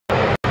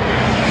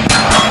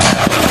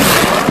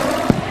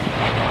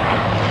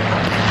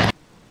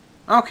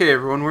Okay,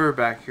 everyone, we're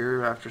back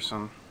here after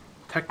some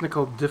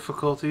technical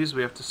difficulties.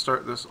 We have to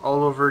start this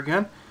all over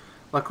again.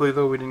 Luckily,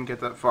 though, we didn't get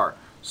that far.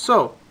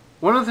 So,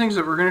 one of the things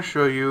that we're going to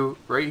show you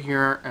right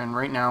here and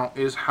right now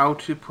is how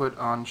to put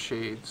on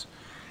shades.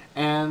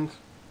 And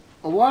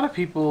a lot of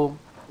people,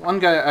 one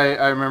guy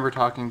I remember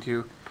talking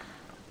to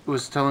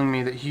was telling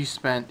me that he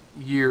spent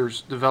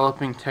years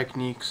developing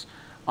techniques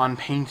on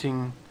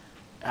painting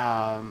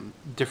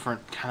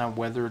different kind of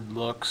weathered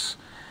looks.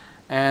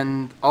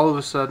 And all of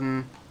a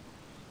sudden,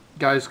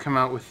 guys come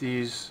out with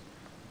these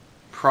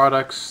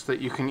products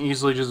that you can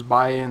easily just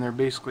buy, and they're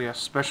basically a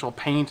special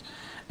paint,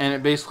 and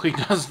it basically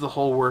does the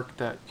whole work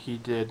that he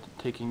did,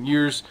 taking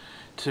years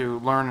to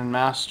learn and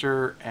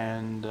master,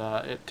 and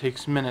it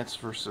takes minutes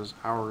versus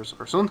hours,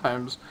 or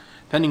sometimes,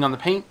 depending on the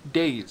paint,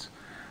 days.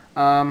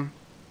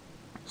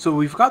 So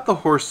we've got the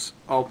horse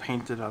all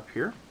painted up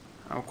here.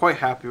 I'm quite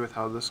happy with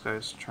how this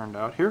guy's turned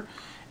out here.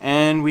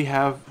 And we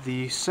have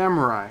the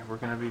samurai. We're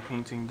going to be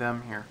painting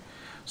them here.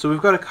 So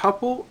we've got a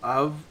couple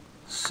of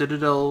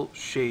Citadel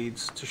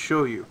shades to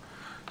show you.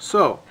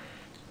 So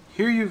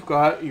here you've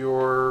got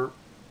your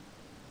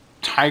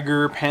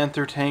tiger,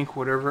 panther tank,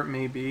 whatever it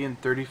may be, in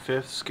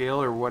 35th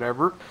scale or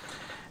whatever,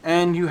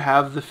 and you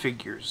have the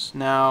figures.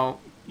 Now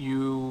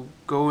you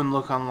go and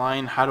look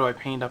online, how do I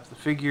paint up the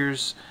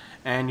figures,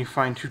 and you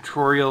find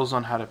tutorials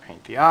on how to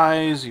paint the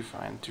eyes, you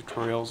find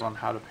tutorials on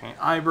how to paint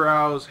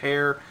eyebrows,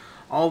 hair,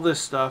 all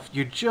this stuff.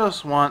 You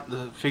just want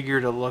the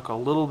figure to look a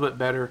little bit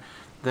better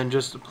than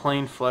just a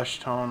plain flesh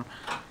tone.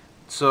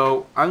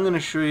 So I'm going to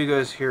show you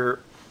guys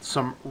here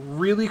some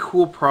really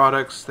cool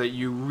products that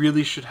you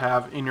really should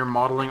have in your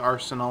modeling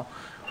arsenal.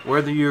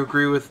 Whether you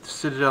agree with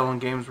Citadel and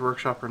Games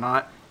Workshop or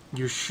not,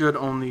 you should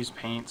own these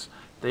paints.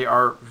 They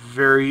are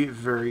very,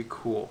 very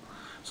cool.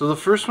 So the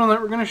first one that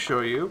we're going to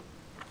show you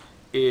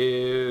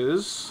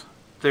is,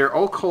 they're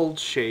all called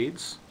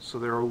shades, so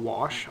they're a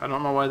wash. I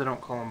don't know why they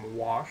don't call them a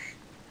wash.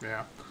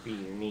 Yeah. Be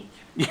unique.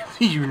 Yeah,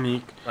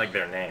 unique. Like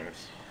their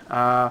names.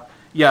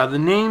 Yeah, the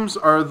names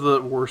are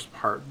the worst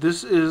part.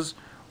 This is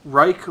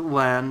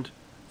Reichland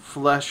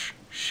Flesh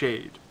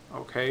Shade,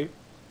 okay?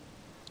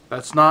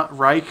 That's not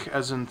Reich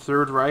as in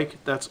Third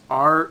Reich, that's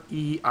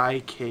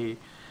R-E-I-K.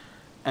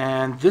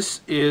 And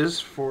this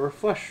is for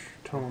flesh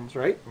tones,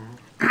 right?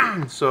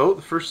 Mm-hmm. So,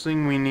 the first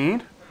thing we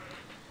need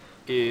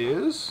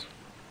is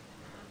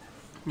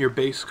your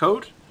base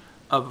coat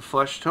of a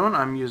flesh tone.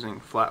 I'm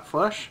using Flat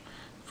Flesh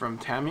from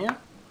Tamiya,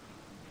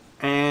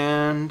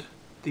 and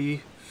the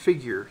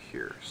figure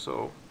here.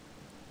 So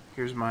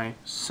here's my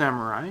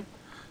samurai.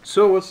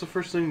 So what's the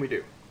first thing we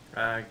do?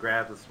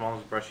 Grab the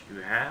smallest brush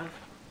you have.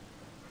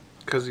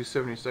 Because he's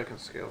 72nd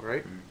scale,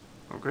 right?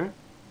 Mm. Okay.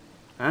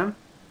 And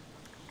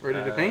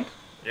ready to paint?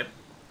 Yep.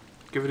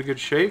 Give it a good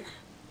shake.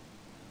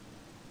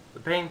 The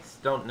paints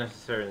don't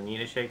necessarily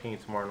need a shaking.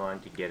 It's more in line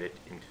to get it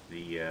into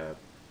the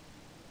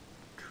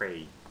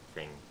tray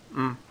thing.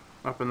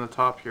 Up in the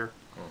top here.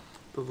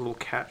 The little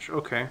catch.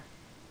 Okay.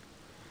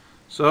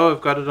 So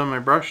I've got it on my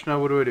brush. Now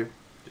what do?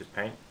 Just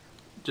paint.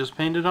 Just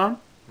paint it on?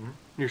 Mm-hmm.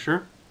 You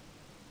sure?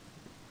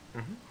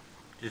 Mm-hmm.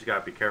 Just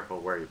gotta be careful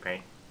where you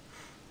paint.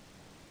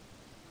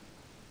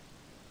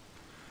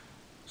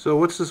 So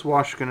what's this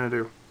wash gonna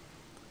do?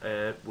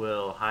 It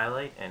will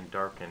highlight and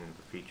darken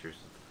the features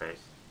of the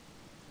face.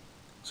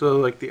 So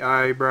like the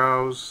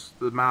eyebrows,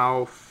 the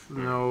mouth,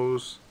 the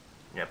nose.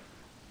 Yep.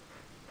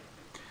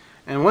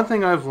 And one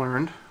thing I've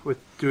learned with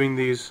doing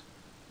these,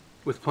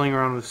 with playing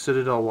around with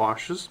Citadel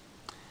washes,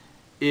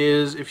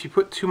 is if you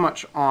put too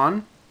much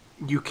on,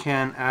 you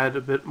can add a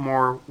bit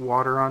more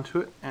water onto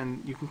it,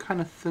 and you can kind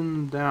of thin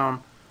them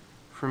down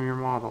from your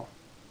model.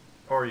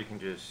 Or you can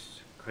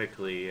just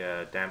quickly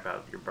damp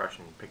out your brush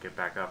and pick it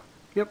back up.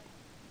 Yep.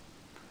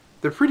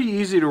 They're pretty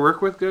easy to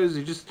work with, guys.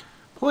 You just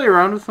play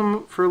around with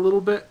them for a little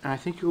bit, and I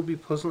think you'll be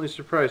pleasantly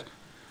surprised.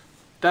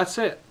 That's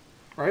it,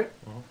 right?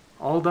 Mm-hmm.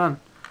 All done.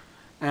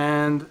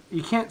 And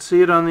you can't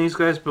see it on these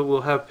guys, but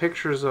we'll have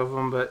pictures of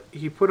them. But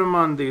he put them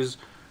on these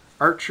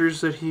archers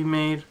that he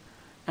made,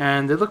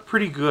 and they look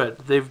pretty good.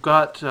 They've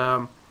got,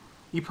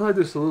 you applied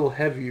this a little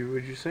heavier,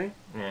 would you say?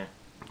 Yeah.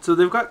 So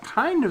they've got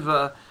kind of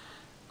a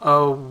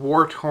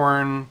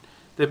war-torn,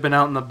 they've been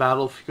out in the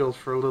battlefield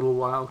for a little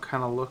while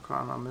kind of look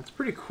on them. It's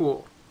pretty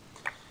cool.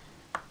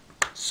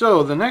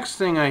 So the next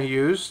thing I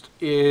used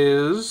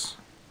is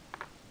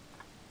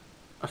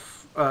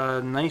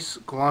a nice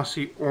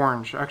glossy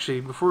orange.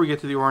 Actually, before we get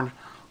to the orange,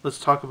 let's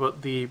talk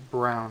about the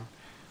brown.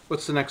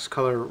 What's the next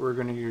color we're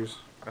going to use?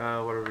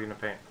 what are we going to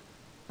paint?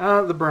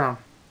 The brown.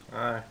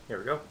 Here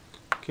we go.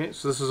 Okay,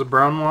 so this is a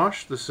brown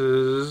wash. This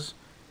is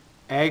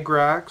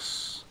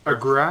Agrax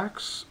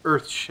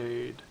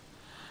Earthshade.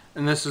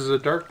 And this is a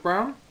dark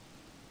brown?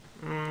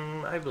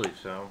 I believe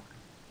so.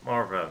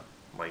 More of a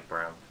light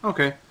brown.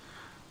 Okay.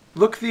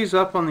 Look these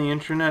up on the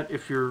internet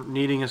if you're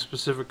needing a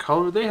specific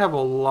color. They have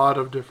a lot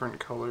of different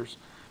colors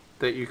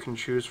that you can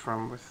choose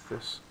from with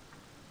this.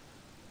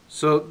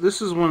 So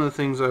this is one of the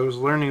things I was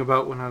learning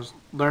about when I was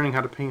learning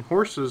how to paint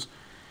horses,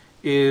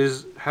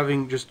 is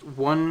having just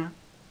one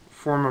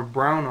form of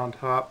brown on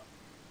top,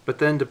 but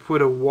then to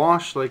put a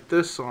wash like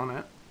this on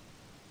it,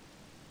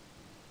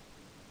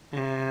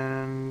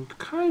 and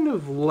kind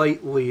of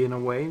lightly in a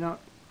way, not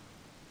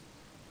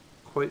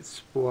quite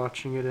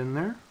splotching it in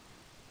there.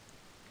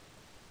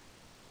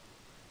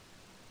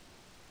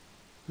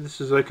 This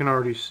is, I can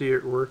already see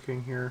it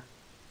working here.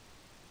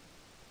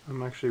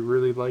 I'm actually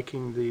really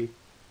liking the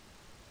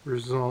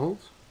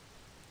result.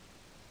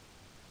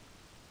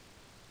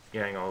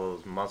 Getting all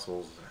those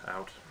muscles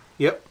out.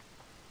 Yep.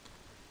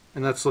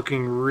 And that's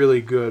looking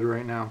really good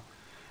right now.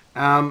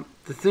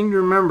 The thing to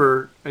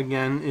remember,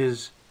 again,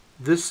 is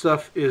this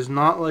stuff is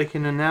not like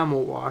an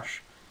enamel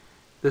wash.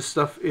 This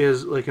stuff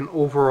is like an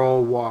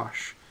overall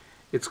wash.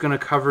 It's going to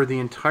cover the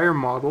entire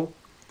model.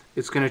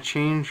 It's going to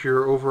change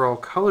your overall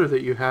color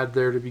that you had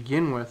there to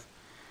begin with.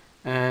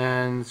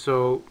 And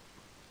so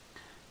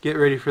get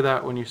ready for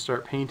that when you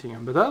start painting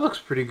them. But that looks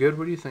pretty good.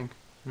 What do you think?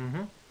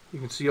 Mm-hmm. You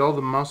can see all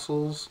the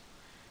muscles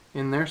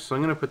in there. So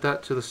I'm going to put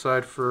that to the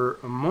side for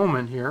a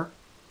moment here.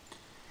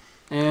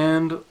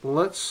 And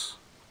let's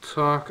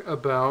talk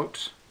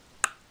about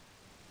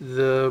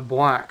the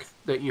black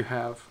that you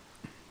have.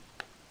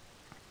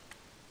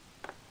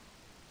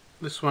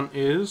 This one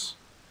is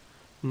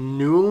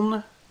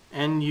Nuln,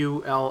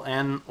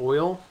 N-U-L-N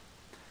oil.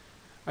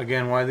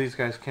 Again, why these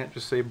guys can't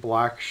just say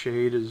black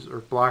shade is or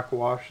black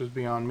wash is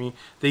beyond me.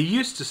 They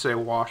used to say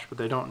wash, but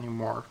they don't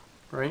anymore,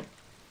 right?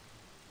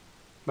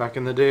 Back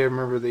in the day, I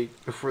remember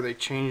before they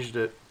changed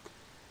it.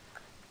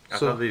 I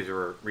thought these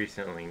were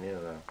recently new,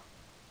 though.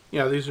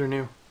 Yeah, these are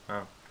new.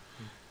 Oh.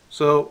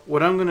 So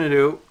what I'm going to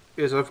do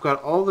is I've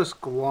got all this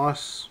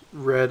gloss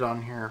red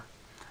on here.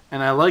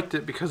 And I liked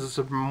it because it's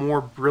a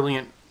more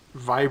brilliant,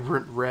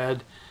 vibrant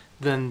red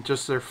than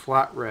just their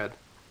flat red.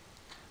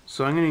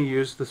 So I'm going to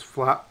use this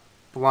flat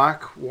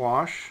black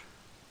wash.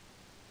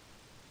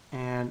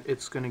 And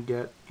it's going to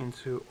get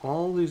into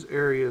all these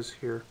areas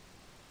here.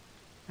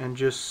 And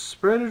just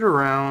spread it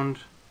around.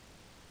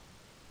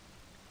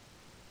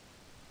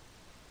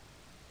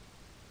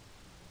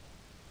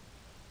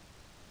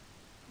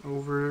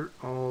 Over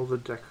all the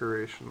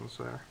decorations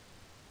there.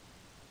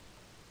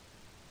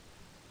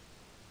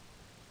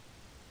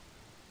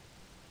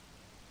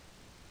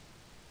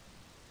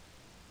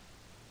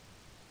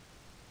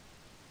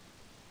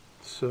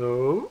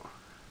 So,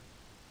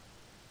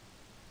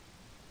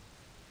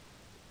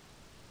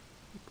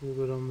 a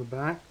little bit on the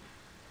back.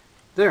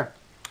 There.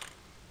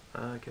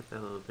 Get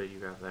that little bit you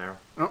got there.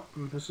 Oh,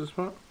 this is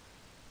what?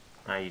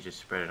 Now you just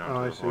spread it onto Oh,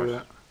 I the see horse.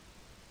 that.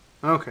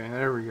 Okay,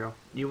 there we go.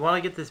 You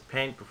want to get this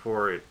paint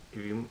before it.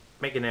 If you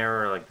make an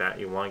error like that,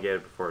 you want to get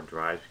it before it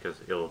dries because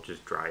it'll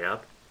just dry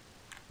up.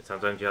 And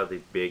sometimes you have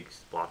these big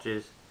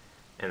splotches,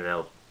 and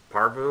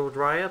part of it will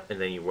dry up,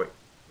 and then you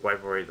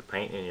wipe away the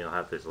paint, and you'll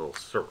have this little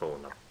circle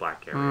in the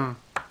black area.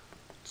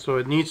 So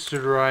it needs to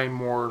dry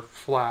more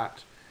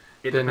flat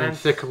than depends.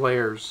 in thick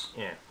layers.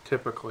 Yeah.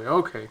 Typically,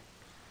 okay.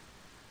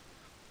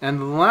 And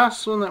the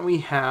last one that we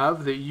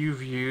have that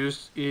you've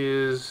used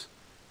is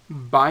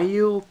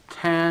Bile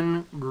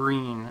Tan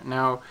Green.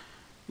 Now,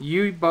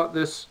 you bought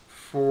this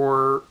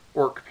for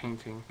orc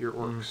painting, your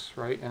orcs,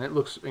 right? And it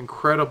looks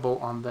incredible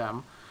on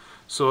them.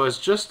 So as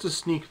just a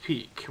sneak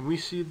peek, can we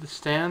see the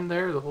stand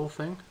there, the whole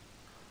thing?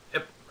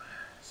 Yep.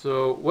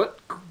 So what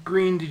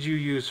green did you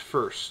use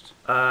first?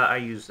 I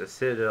used a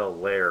Citadel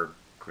Lair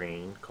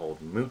green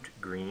called Moot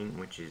Green,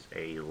 which is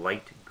a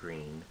light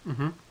green.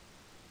 Mm-hmm.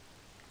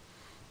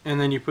 And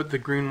then you put the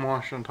green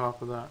wash on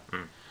top of that.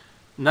 Mm.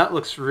 And that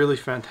looks really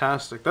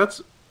fantastic.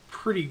 That's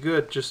pretty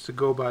good just to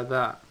go by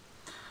that.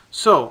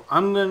 So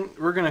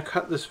we're gonna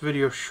cut this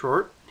video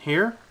short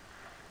here.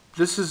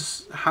 This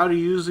is how to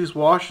use these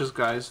washes,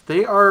 guys.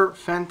 They are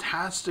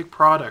fantastic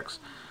products.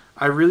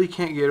 I really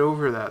can't get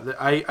over that.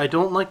 I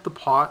don't like the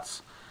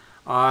pots.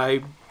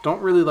 I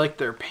don't really like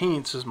their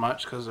paints as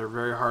much because they're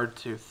very hard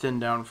to thin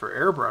down for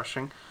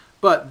airbrushing.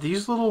 But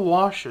these little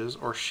washes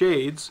or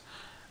shades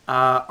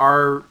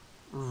are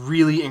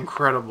really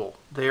incredible.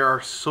 They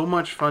are so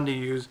much fun to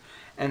use,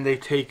 and they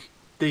take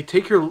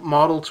your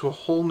model to a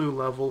whole new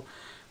level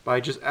by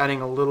just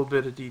adding a little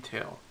bit of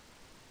detail.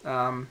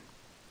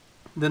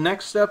 The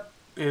next step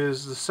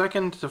is the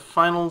second to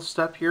final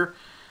step here,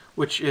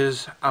 which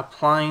is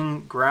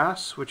applying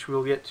grass, which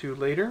we'll get to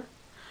later.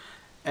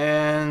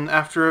 And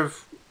after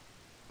I've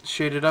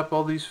shaded up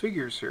all these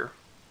figures here.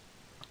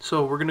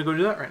 So we're going to go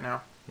do that right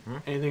now. Mm-hmm.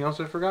 Anything else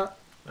I forgot?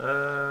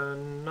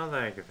 Not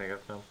that I can think of,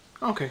 no.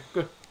 Okay,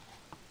 good.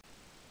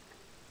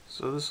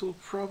 So this will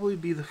probably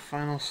be the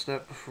final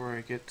step before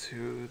I get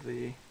to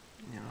the,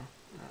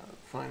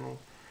 final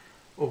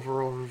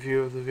overall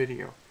review of the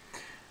video.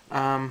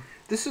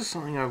 This is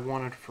something I've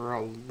wanted for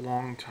a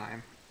long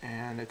time,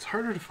 and it's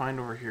harder to find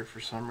over here for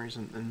some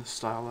reason in the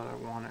style that I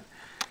want it.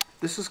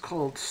 This is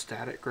called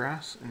static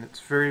grass, and it's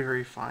very,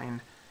 very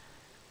fine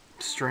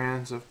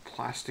strands of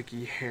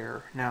plasticky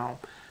hair. Now,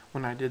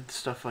 when I did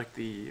stuff like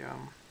the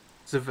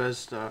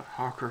Zvezda,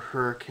 Hawker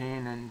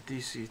Hurricane, and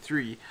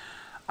DC3,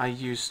 I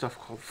used stuff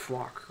called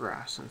flock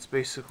grass, and it's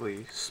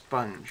basically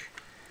sponge,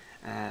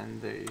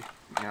 and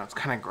it's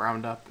kind of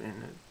ground up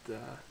in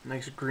a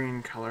nice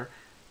green color,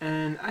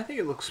 and I think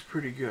it looks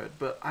pretty good.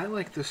 But I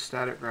like this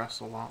static grass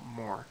a lot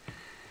more.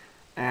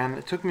 And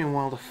it took me a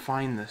while to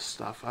find this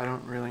stuff. I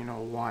don't really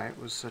know why it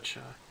was such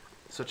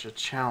a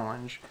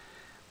challenge,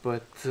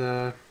 but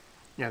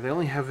yeah, they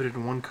only have it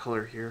in one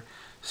color here.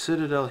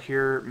 Citadel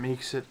here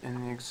makes it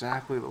in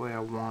exactly the way I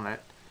want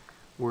it,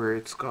 where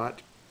it's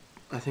got,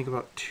 I think,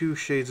 about 2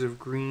 shades of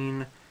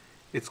green.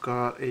 It's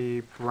got a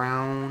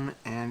brown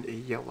and a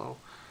yellow,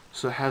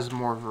 so it has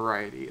more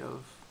variety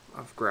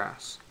of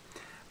grass.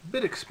 A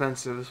bit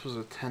expensive. This was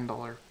a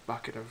 $10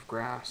 bucket of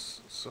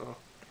grass, so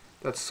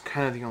that's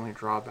kind of the only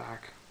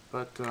drawback.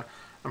 But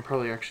I'm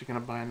probably actually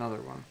going to buy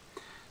another one.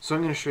 So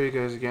I'm going to show you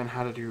guys again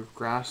how to do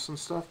grass and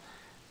stuff.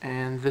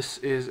 And this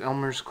is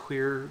Elmer's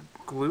Clear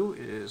Glue.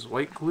 It is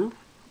white glue.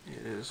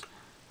 It is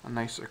a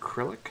nice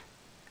acrylic,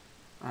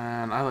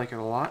 and I like it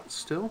a lot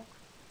still.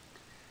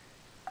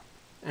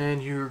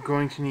 And you're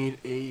going to need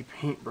a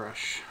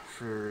paintbrush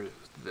for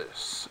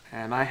this.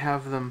 And I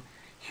have them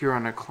here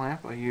on a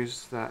clamp. I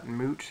used that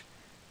Moot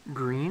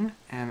green,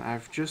 and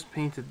I've just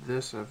painted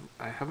this.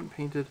 I haven't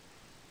painted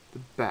the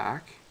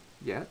back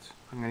yet.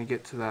 I'm going to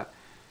get to that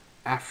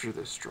after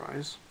this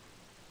dries.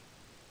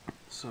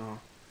 So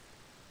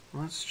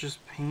let's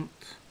just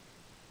paint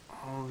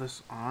all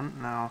this on.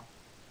 Now,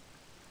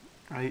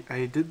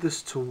 I did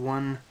this to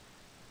one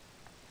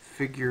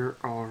figure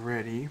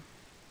already,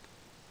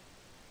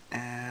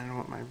 and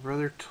what my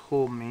brother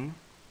told me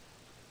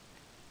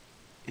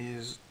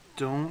is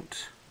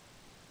don't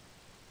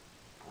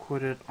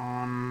put it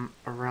on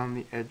around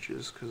the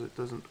edges because it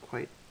doesn't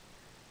quite,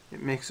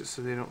 it makes it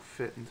so they don't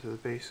fit into the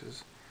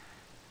bases.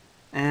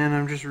 And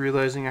I'm just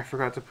realizing I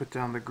forgot to put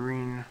down the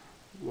green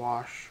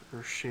wash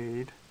or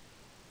shade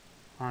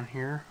on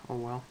here. Oh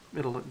well,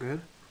 it'll look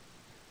good.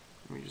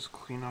 Let me just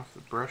clean off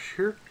the brush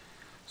here.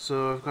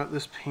 So I've got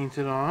this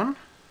painted on.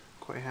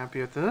 Quite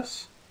happy with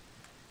this.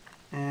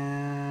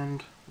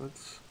 And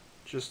let's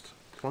just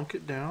plunk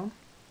it down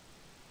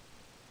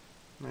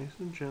nice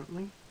and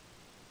gently.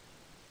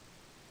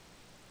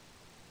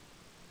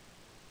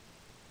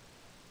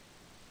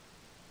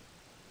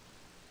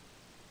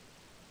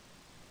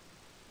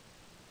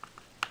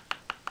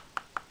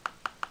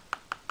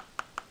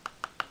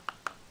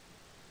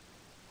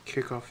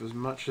 Kick off as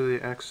much of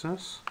the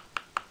excess.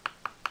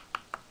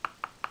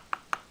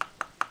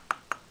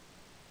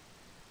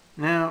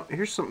 Now,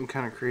 here's something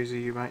kind of crazy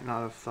you might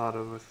not have thought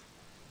of with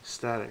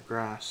static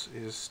grass,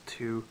 is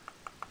to,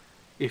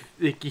 if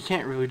you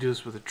can't really do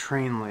this with a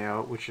train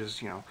layout, which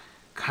is, you know,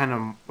 kind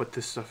of what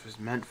this stuff is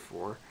meant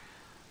for,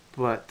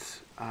 but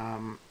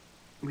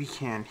we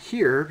can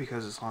here,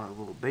 because it's on a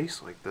little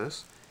base like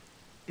this,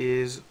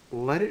 is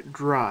let it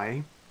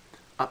dry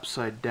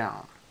upside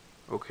down,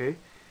 okay?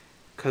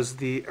 Because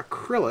the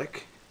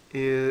acrylic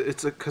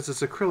is, because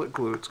it's acrylic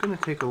glue, it's going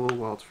to take a little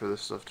while for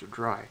this stuff to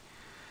dry.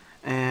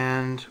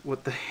 And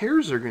what the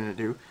hairs are going to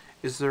do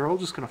is they're all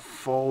just going to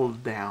fall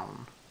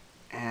down,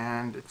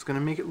 and it's going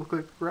to make it look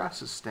like the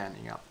grass is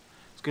standing up.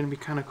 It's going to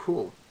be kind of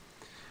cool.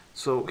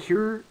 So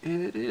here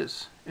it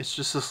is. It's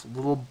just this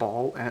little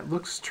ball, and it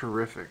looks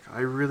terrific. I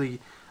really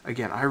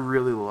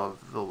love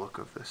the look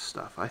of this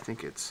stuff. I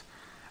think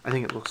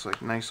it looks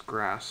like nice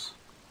grass,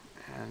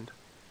 and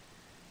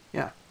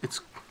yeah,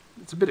 it's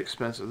a bit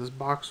expensive. This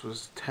box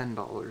was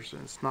 $10,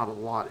 and it's not a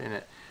lot in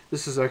it.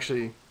 This is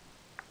actually,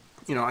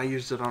 you know, I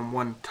used it on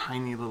one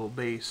tiny little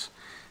base,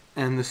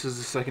 and this is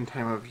the second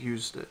time I've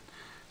used it.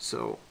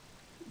 So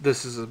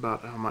this is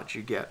about how much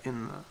you get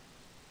in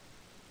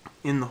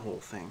the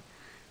whole thing.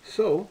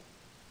 So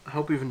I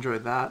hope you've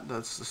enjoyed that.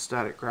 That's the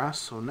static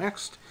grass. So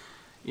next,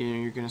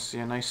 you're going to see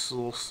a nice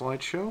little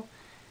slideshow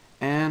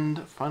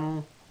and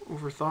final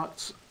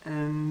overthoughts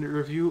and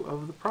review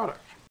of the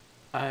product.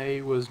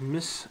 I was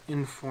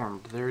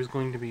misinformed. There's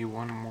going to be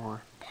one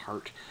more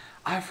part.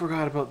 I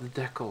forgot about the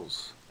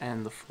decals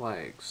and the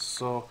flags,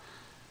 so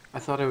I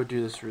thought I would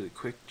do this really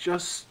quick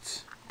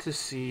just to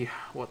see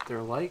what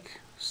they're like,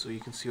 so you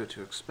can see what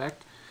to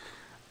expect.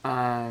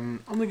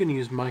 I'm only going to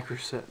use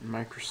microset and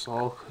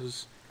microsol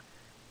because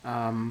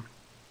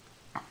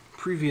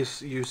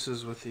previous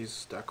uses with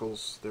these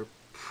decals, they're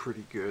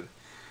pretty good.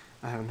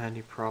 I haven't had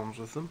any problems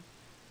with them.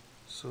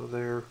 So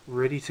they're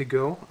ready to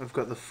go. I've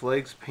got the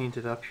flags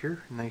painted up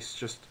here. Nice,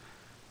 just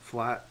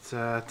flat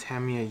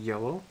Tamiya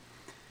yellow.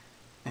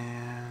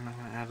 And I'm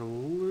going to add a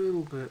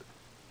little bit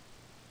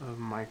of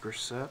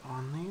microset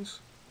on these.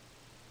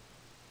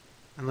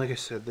 And like I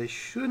said, they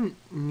shouldn't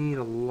need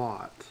a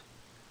lot,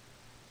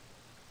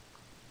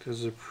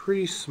 because they're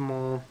pretty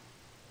small.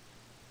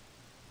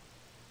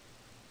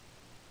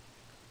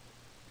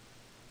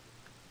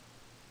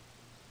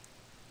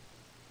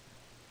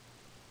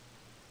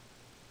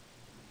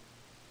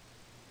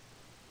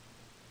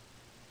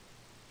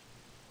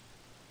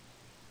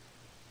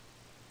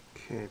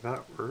 Okay,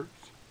 that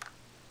worked.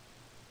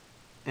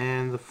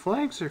 And the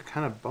flags are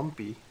kind of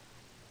bumpy,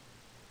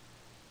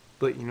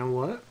 but you know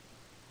what?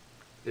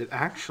 It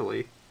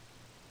actually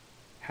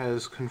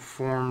has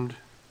conformed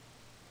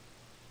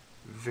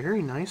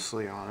very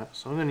nicely on it.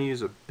 So I'm going to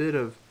use a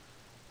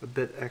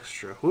bit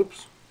extra.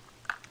 Whoops,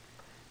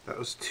 that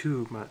was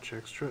too much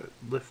extra. It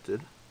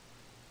lifted.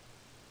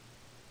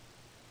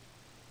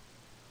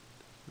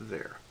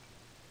 there.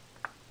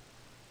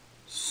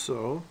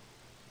 So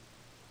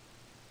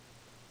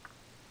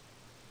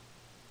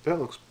that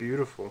looks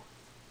beautiful.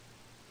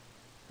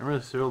 I'm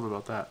really thrilled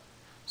about that.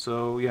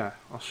 So yeah,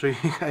 I'll show you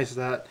guys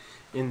that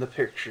in the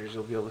pictures.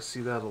 You'll be able to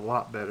see that a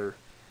lot better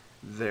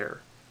there.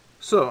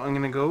 So I'm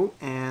gonna go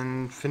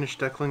and finish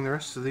decaling the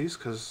rest of these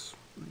because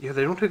yeah,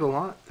 they don't take a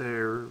lot.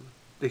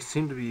 They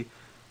seem to be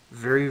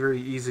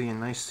very easy and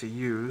nice to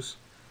use.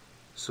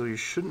 So you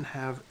shouldn't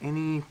have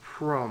any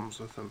problems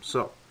with them.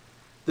 So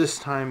this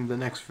time, the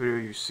next video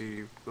you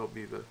see will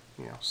be the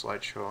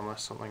slideshow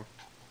unless something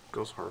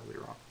goes horribly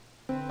wrong.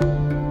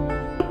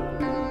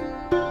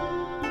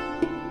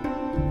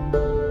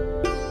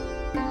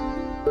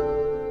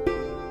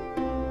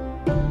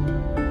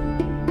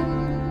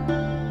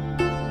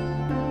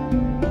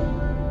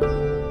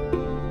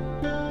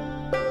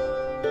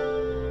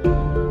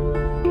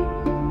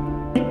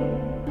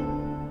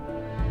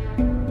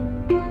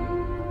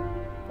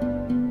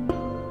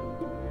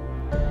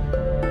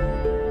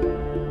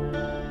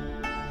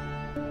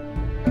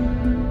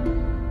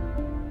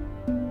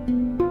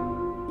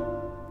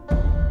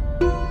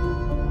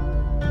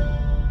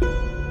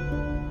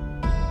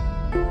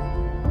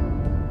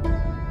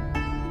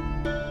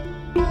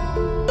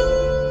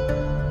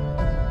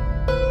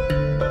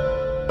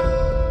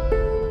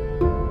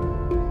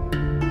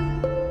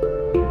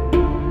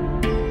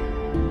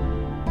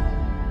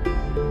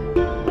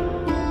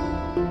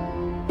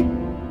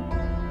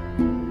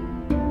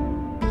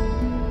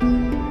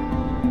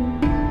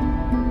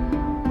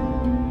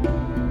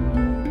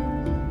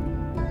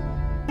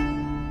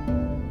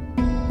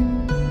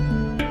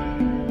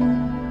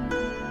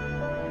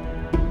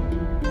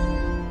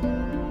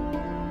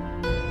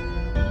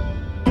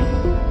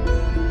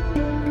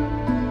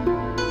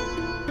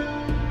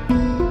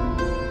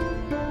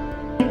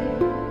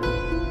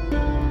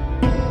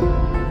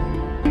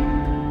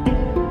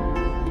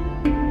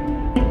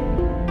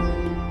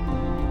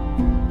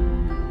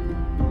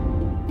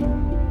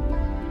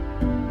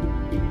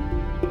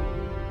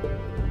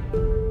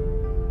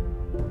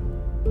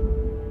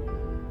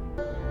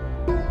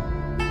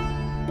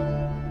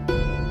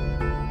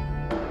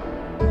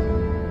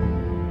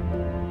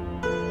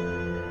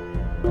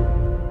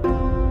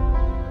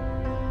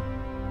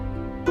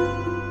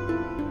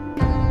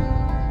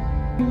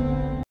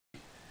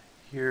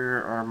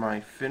 Here are my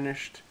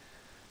finished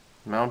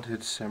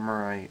mounted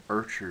samurai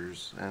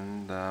archers,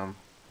 and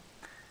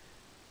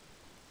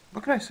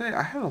what can I say?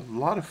 I had a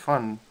lot of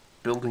fun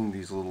building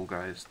these little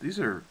guys. These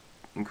are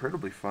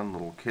incredibly fun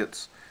little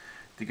kits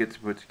to get to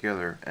put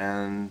together,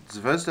 and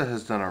Zvezda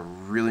has done a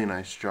really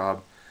nice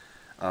job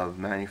of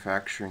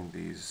manufacturing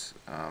these.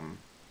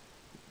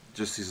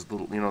 Just these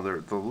little,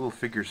 they're the little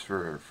figures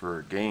for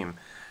a game,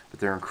 but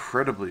they're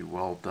incredibly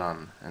well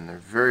done, and they're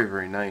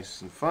very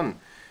nice and fun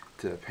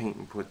to paint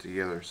and put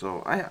together.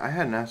 So I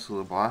had an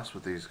absolute blast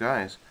with these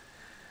guys,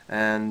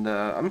 and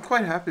I'm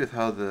quite happy with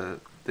how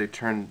they've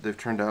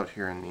turned out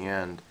here in the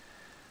end.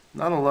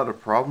 Not a lot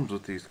of problems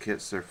with these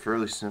kits. They're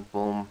fairly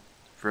simple,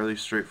 fairly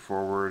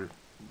straightforward,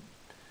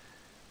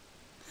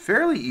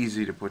 fairly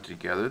easy to put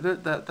together.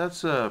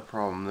 That's a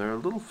problem. They're a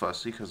little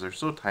fussy because they're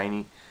so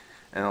tiny,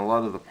 and a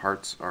lot of the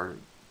parts are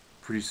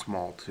pretty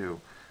small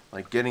too.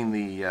 Like getting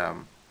the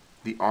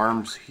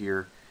arms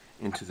here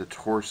into the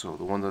torso,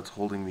 the one that's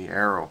holding the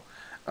arrow.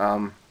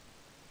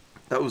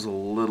 That was a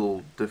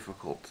little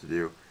difficult to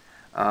do.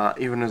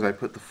 Even as I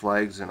put the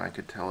flags in, I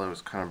could tell I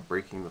was kind of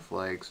breaking the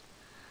flags.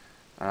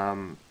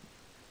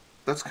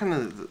 That's kind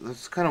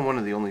of one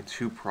of the only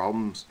two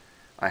problems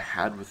I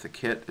had with the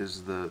kit,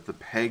 is the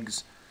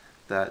pegs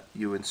that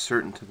you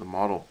insert into the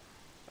model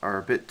are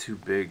a bit too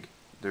big.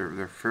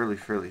 They're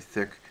fairly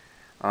thick.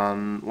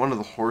 On one of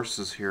the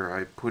horses here,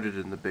 I put it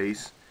in the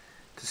base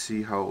to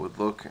see how it would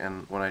look,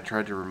 and when I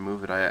tried to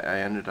remove it, I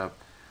ended up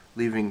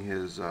leaving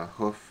his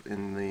hoof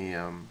in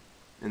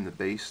the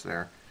base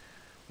there,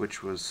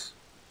 which was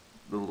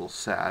a little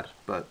sad,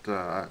 but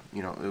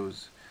it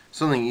was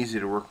something easy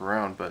to work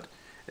around. But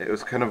it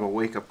was kind of a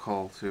wake-up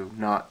call to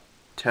not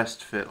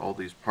test fit all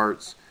these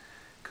parts,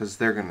 because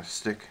they're gonna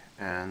stick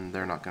and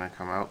they're not gonna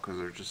come out because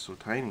they're just so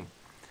tiny.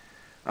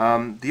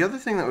 The other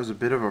thing that was a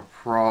bit of a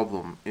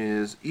problem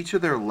is each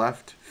of their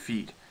left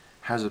feet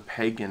has a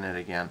peg in it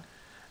again,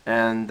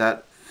 and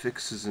that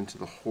fixes into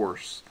the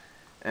horse.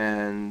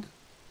 And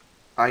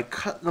I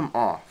cut them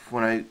off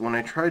when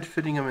I tried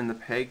fitting them in the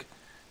peg.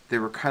 They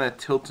were kind of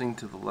tilting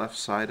to the left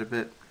side a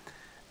bit,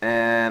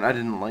 and I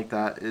didn't like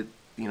that. It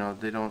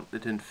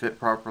didn't fit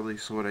properly.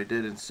 So what I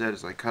did instead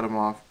is I cut them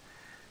off,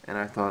 and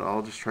I thought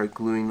I'll just try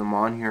gluing them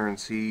on here and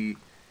see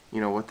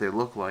what they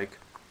look like.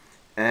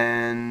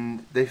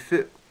 And they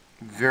fit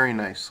very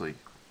nicely.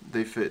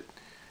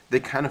 They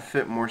kind of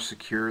fit more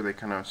secure. They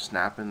kind of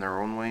snap in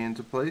their own way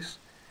into place,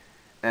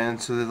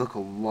 and so they look a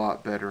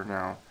lot better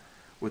now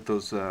with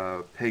those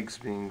pegs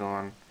being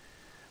gone.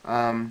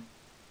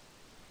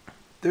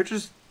 They're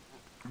just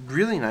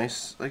really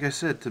nice, like I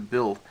said, to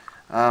build.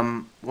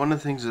 One of the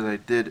things that I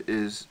did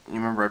is, you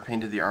remember I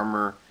painted the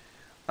armor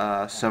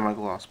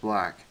semi-gloss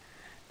black,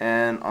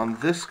 And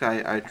on this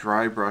guy, I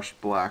dry brushed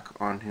black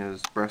on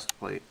his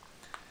breastplate.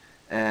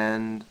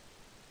 And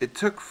it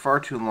took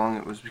far too long.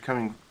 It was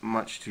becoming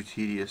much too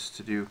tedious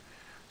to do.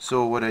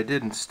 So what I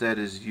did instead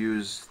is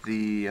use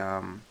the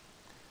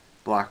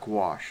black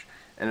wash.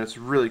 And it's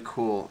really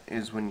cool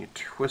is when you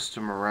twist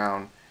them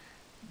around,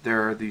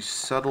 there are these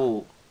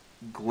subtle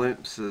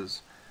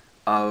glimpses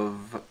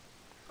of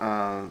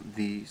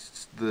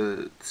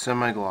the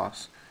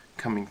semi-gloss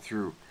coming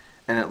through,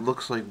 and it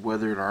looks like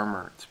weathered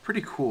armor. It's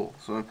pretty cool.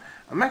 So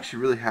I'm actually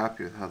really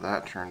happy with how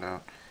that turned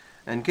out.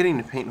 And getting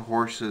to paint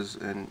horses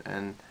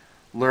and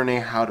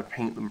learning how to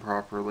paint them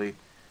properly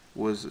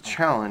was a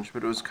challenge,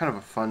 but it was kind of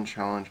a fun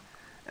challenge.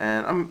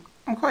 And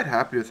I'm quite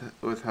happy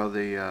with how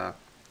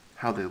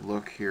they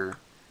look here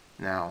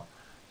now.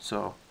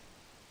 So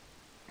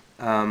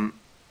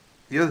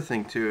the other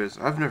thing too is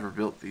I've never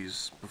built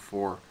these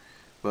before,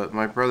 but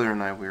my brother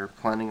and I, we were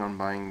planning on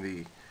buying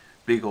the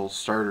big old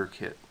starter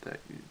kit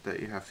that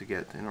you have to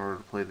get in order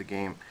to play the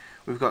game.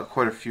 We've got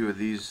quite a few of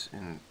these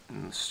in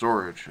the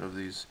storage of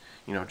these,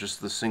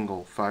 just the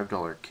single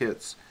 $5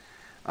 kits.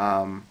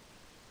 Um,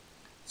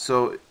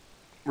 so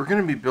we're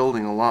going to be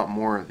building a lot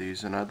more of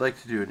these, and I'd like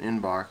to do an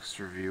inbox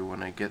review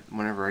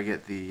whenever I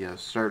get the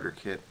starter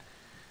kit.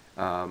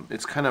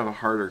 It's kind of a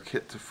harder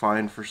kit to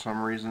find for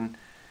some reason.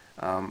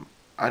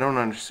 I don't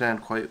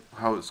understand quite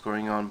how it's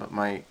going on, but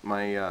my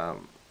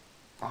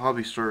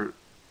hobby store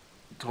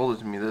told it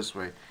to me this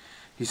way.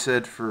 He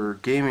said for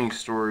gaming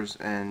stores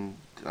and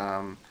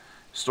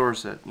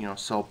stores that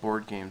sell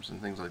board games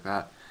and things like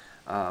that,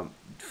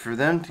 for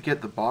them to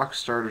get the box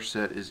starter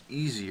set is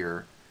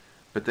easier,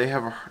 but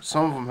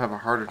some of them have a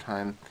harder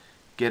time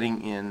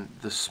getting in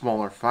the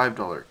smaller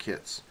 $5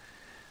 kits.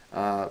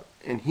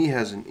 And he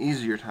has an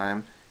easier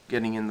time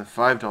getting in the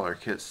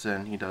 $5 kits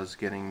than he does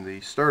getting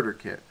the starter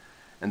kit.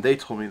 And they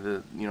told me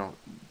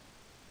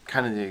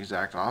kind of the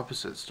exact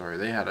opposite story.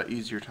 They had an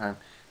easier time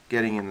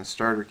getting in the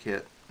starter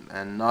kit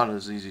and not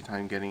as easy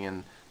time getting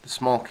in the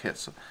small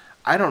kits. So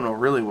I don't know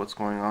really what's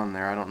going on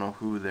there. I don't know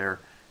who their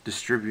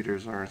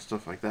distributors are and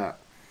stuff like that.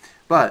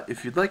 But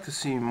if you'd like to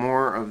see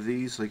more of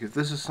these, like if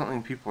this is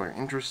something people are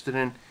interested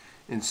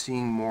in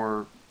seeing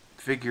more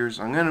figures,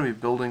 I'm going to be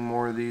building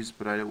more of these,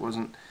 but I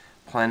wasn't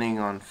planning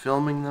on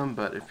filming them.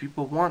 But if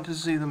people want to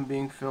see them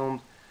being filmed,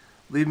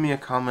 leave me a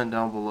comment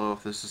down below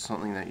if this is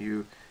something that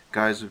you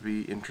guys would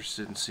be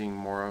interested in seeing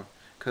more of,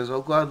 because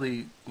I'll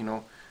gladly,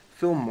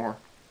 film more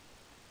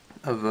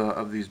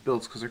of these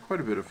builds because they're quite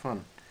a bit of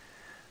fun.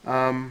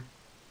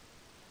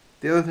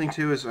 The other thing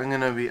too is I'm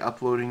going to be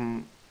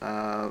uploading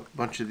a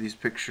bunch of these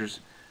pictures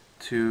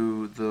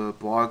to the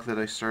blog that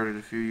I started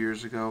a few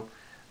years ago.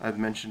 I've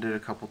mentioned it a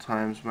couple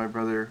times. My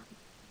brother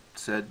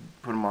said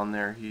put them on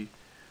there. We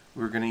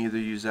were going to either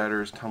use that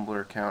or his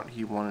Tumblr account.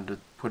 He wanted to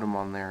put them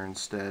on there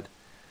instead.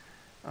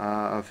 He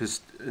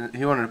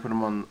wanted to put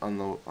them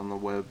on the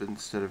web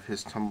instead of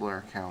his Tumblr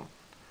account.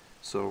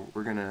 So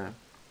we're gonna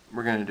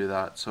do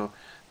that. So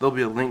there'll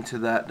be a link to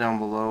that down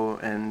below,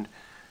 and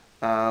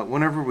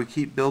whenever we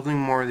keep building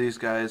more of these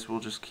guys, we'll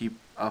just keep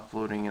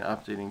uploading and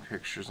updating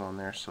pictures on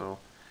there. So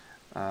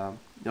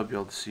you'll be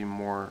able to see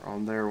more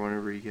on there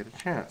whenever you get a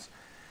chance.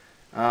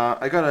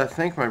 I gotta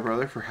thank my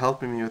brother for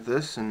helping me with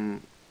this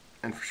and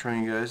for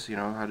showing you guys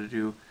how to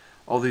do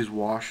all these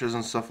washes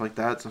and stuff like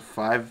that.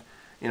 It's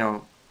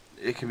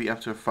it can be up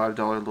to a $5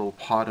 little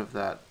pot of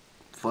that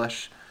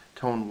flesh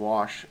tone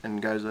wash,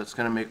 and guys, that's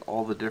going to make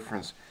all the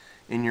difference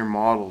in your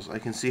models. I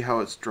can see how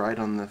it's dried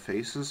on the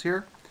faces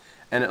here,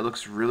 and it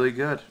looks really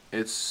good.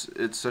 It's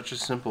such a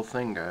simple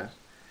thing, guys.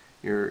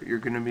 You're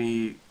going to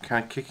be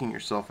kind of kicking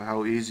yourself at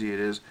how easy it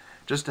is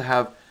just to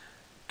have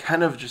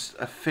kind of just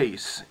a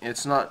face.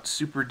 It's not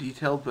super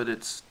detailed, but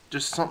it's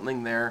just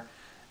something there,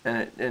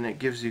 and it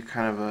gives you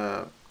kind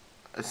of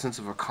a sense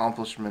of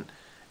accomplishment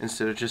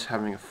instead of just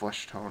having a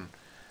flesh tone.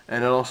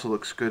 And it also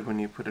looks good when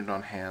you put it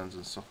on hands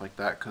and stuff like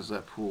that, because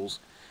that pulls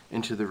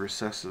into the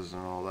recesses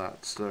and all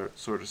that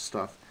sort of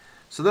stuff.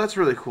 So that's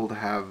really cool to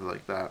have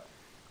like that.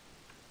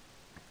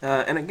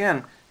 And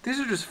again, these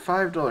are just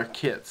 $5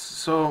 kits,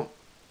 so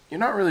you're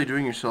not really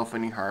doing yourself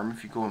any harm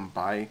if you go and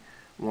buy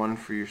one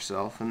for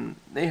yourself. And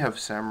they have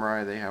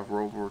samurai, they have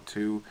World War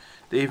II,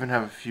 they even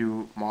have a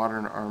few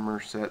modern armor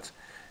sets,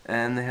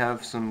 and they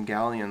have some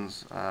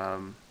galleons.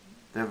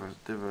 They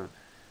have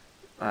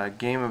a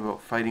game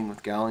about fighting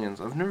with galleons.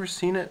 I've never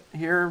seen it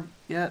here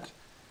yet,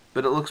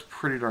 but it looks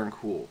pretty darn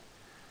cool.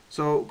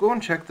 So go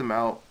and check them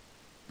out.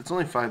 It's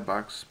only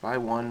 $5. Buy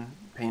one,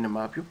 paint them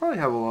up. You'll probably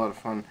have a lot of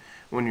fun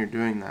when you're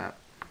doing that.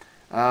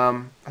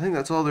 I think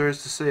that's all there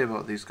is to say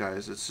about these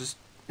guys. It's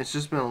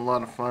just been a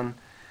lot of fun.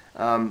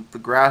 The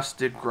grass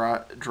did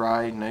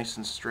dry nice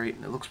and straight,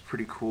 and it looks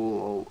pretty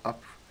cool, all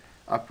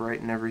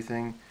upright and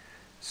everything.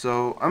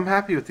 So I'm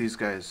happy with these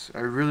guys. I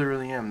really,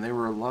 really am. They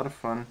were a lot of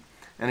fun.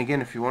 And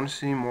again, if you want to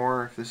see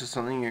more, if this is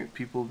something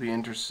people will be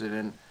interested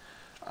in,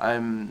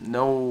 I'm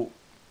no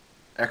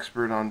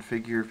expert on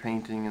figure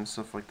painting and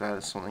stuff like that.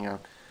 It's something I'm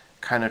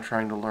kind of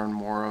trying to learn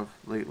more of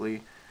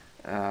lately,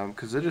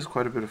 because it is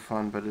quite a bit of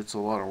fun, but it's a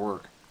lot of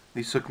work.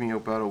 These took me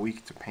about a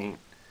week to paint,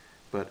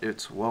 but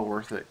it's well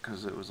worth it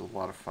because it was a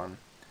lot of fun.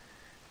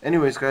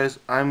 Anyways, guys,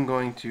 I'm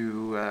going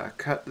to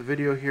cut the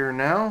video here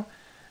now.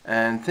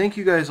 And thank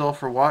you guys all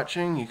for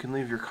watching. You can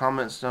leave your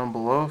comments down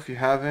below if you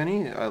have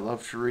any. I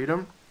love to read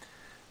them.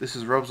 This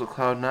is Rubs at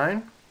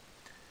Cloud9.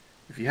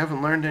 If you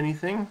haven't learned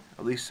anything,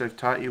 at least I've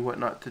taught you what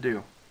not to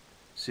do.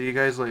 See you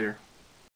guys later.